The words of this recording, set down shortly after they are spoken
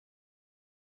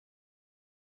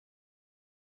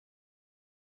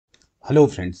Hello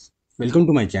friends, welcome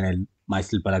to my channel,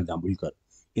 myself Parag Jambulkar.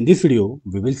 In this video,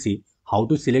 we will see how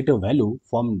to select a value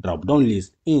from drop-down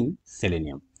list in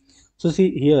Selenium. So see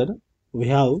here, we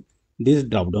have this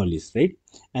drop-down list, right?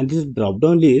 And this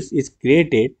drop-down list is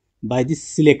created by the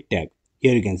select tag.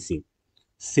 Here you can see,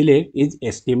 select is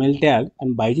HTML tag,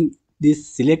 and by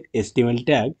this select HTML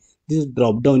tag, this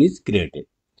drop-down is created,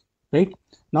 right?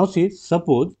 Now see,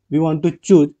 suppose we want to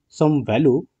choose some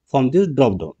value from this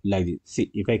drop down like this.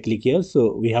 See, if I click here,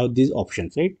 so we have these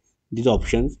options, right? These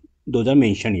options, those are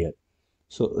mentioned here.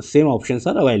 So same options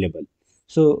are available.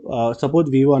 So suppose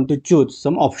we want to choose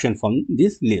some option from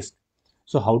this list.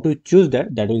 So how to choose that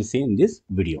we'll see in this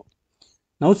video.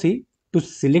 Now see, to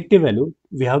select a value,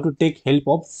 we have to take help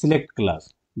of select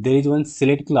class. There is one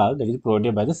select class that is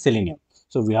provided by the Selenium.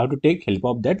 So we have to take help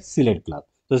of that select class.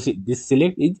 So see, this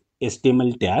select is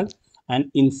HTML tag,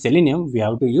 and in Selenium we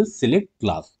have to use select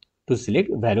class to select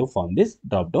value from this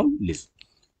drop down list.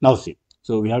 Now see,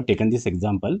 so we have taken this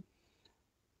example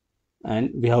and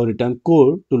we have written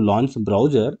code to launch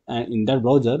browser, and in that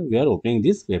browser we are opening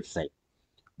this website.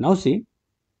 Now see,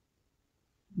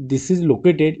 this is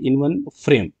located in one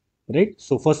frame, right?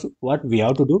 So first what we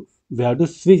have to do, we have to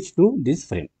switch to this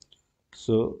frame.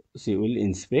 So see, we'll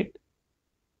inspect,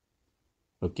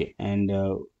 okay, and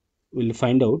we'll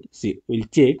find out, see, we'll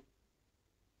check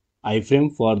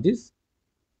iframe for this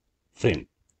frame.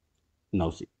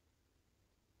 Now see,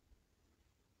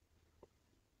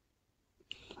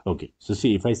 okay, so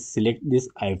see, if I select this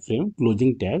iframe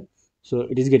closing tag, so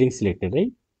it is getting selected,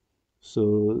 right?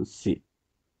 So see,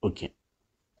 okay,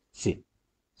 see,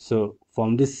 so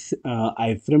from this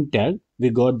iframe tag we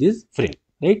got this frame,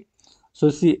 right? So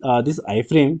see, this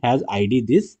iframe has id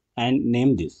this and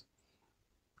name this,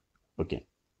 okay,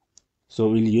 so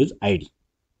we'll use id.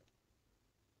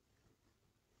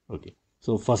 Okay,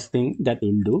 so first thing that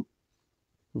we'll do,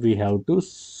 we have to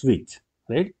switch,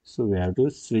 right? So we have to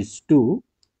switch to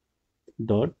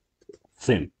dot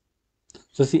frame.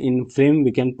 So see, in frame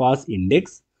we can pass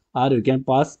index, or we can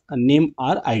pass a name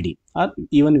or id, or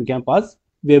even we can pass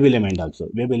web element also,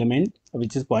 web element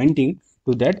which is pointing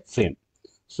to that frame.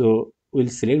 So we'll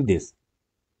select this.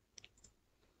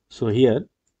 So here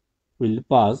we'll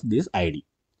pass this id,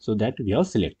 so that we have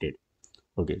selected.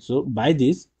 Okay, so by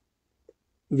this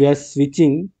we are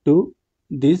switching to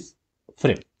this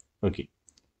frame. Okay,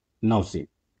 now see,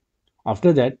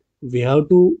 after that we have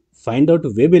to find out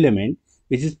web element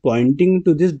which is pointing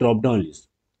to this drop down list.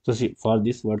 So see, for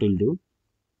this what we'll do,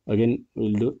 again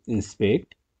we'll do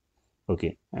inspect,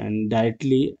 okay, and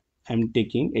directly I'm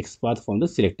taking xpath from the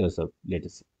selector sub. Let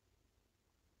us see,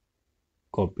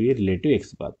 copy relative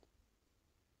xpath,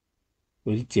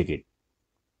 we'll check it.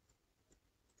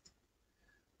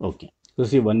 Okay, so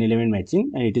see, one element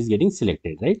matching and it is getting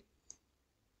selected, right?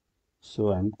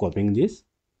 So I'm copying this.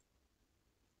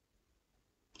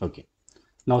 Okay,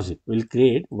 now see, we'll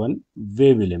create one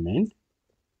web element.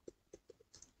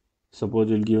 Suppose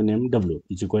we'll give name w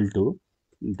is equal to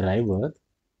driver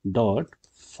dot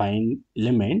find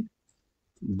element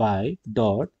by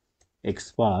dot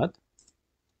xpath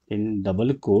in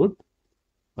double quote.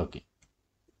 Okay,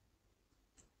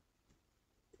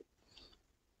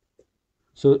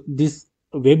 so this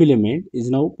web element is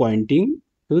now pointing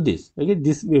to this, okay,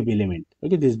 this web element,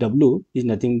 okay, this w is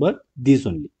nothing but this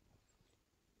only.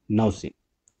 Now see,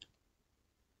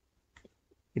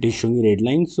 it is showing red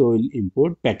line, so we'll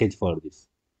import package for this.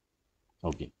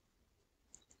 Okay,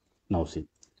 now see,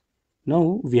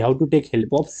 now we have to take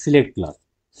help of select class.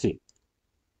 See,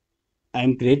 I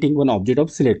am creating one object of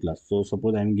select class. So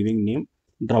suppose I am giving name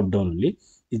drop down only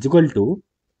is equal to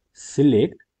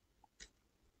select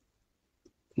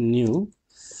new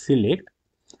select,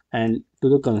 and to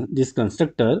the this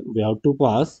constructor we have to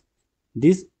pass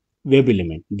this web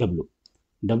element w,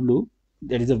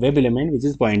 that is a web element which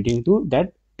is pointing to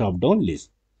that drop down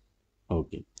list.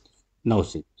 Okay, now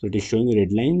see, so it is showing a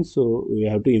red line, so we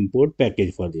have to import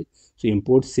package for this. So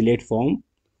import select from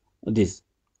this.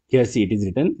 Here see, it is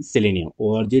written selenium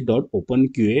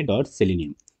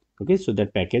org.openqa.selenium. Okay, so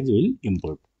that package will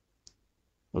import.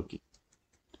 Okay,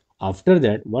 after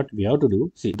that what we have to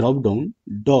do, see, drop down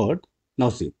dot, now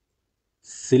see,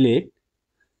 select.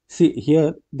 See,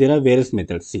 here there are various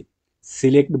methods. See,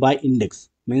 select by index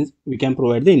means we can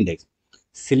provide the index.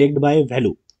 Select by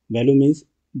value, value means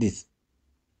this.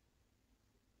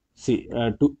 See,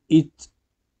 to each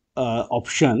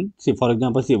option, see, for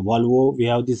example, see, Volvo we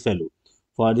have this value,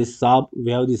 for this Saab we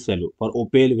have this value, for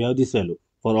Opel we have this value,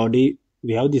 for Audi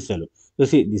we have this value. So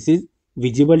see, this is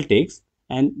visible text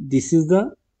and this is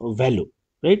the value,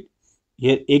 right?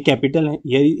 Here a capital,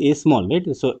 here is a small, right?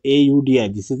 So AUDI,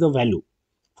 this is the value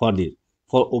for this.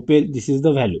 For Opal, this is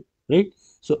the value, right?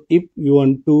 So if you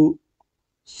want to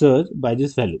search by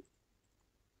this value,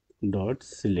 dot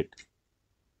select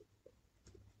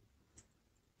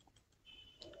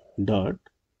dot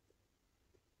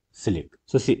select.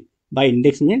 So see, by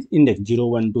index means index 0,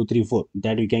 1, 2, 3, 4,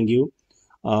 that we can give.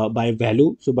 By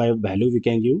value, so by value we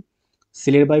can give.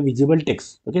 Select by visible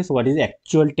text. Okay, so what is the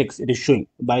actual text it is showing,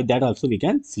 by that also we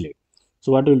can select.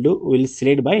 So what we'll do, we'll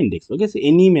select by index. Okay, so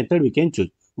any method we can choose.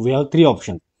 We have three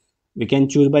options. We can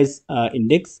choose by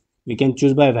index, we can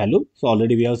choose by value. So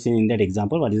already we have seen in that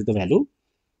example what is the value,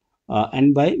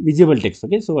 and by visible text.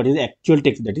 Okay, so what is the actual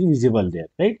text that is visible there,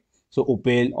 right? So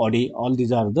Opal, Audi, all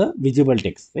these are the visible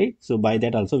text, right? So by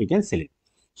that also we can select.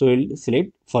 So we'll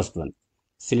select first one,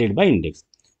 select by index.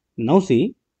 Now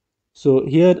see, so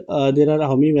here there are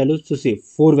how many values? So see,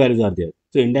 four values are there.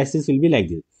 So indices will be like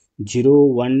this: 0,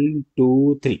 1,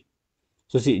 2, 3.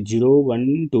 So see, 0,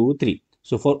 1, 2, 3.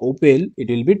 So for Opal it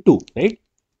will be 2, right?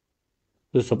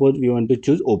 So suppose we want to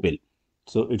choose Opal,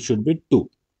 so it should be 2.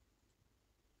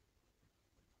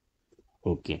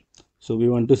 Okay, so we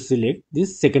want to select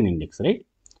this second index, right?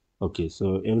 Okay,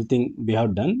 so everything we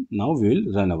have done. Now we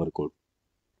will run our code.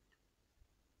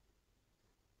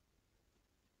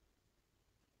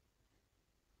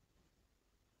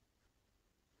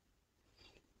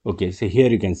 Okay, so here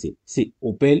you can see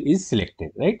Opal is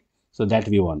selected, right? So that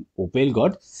we want. Opal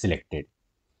got selected.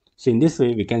 So in this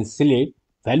way, we can select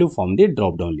value from the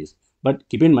drop-down list. But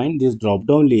keep in mind, this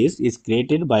drop-down list is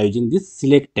created by using this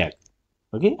select tag.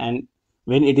 Okay, and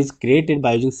when it is created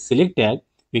by using select tag,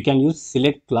 we can use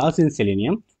select class in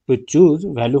Selenium to choose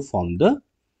value from the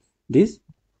this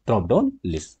drop-down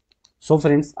list. So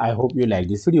friends, I hope you like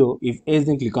this video. If yes,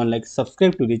 then click on like,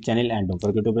 subscribe to the channel, and don't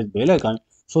forget to press bell icon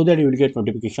so that you will get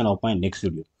notification of my next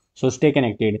video. So stay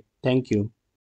connected. Thank you.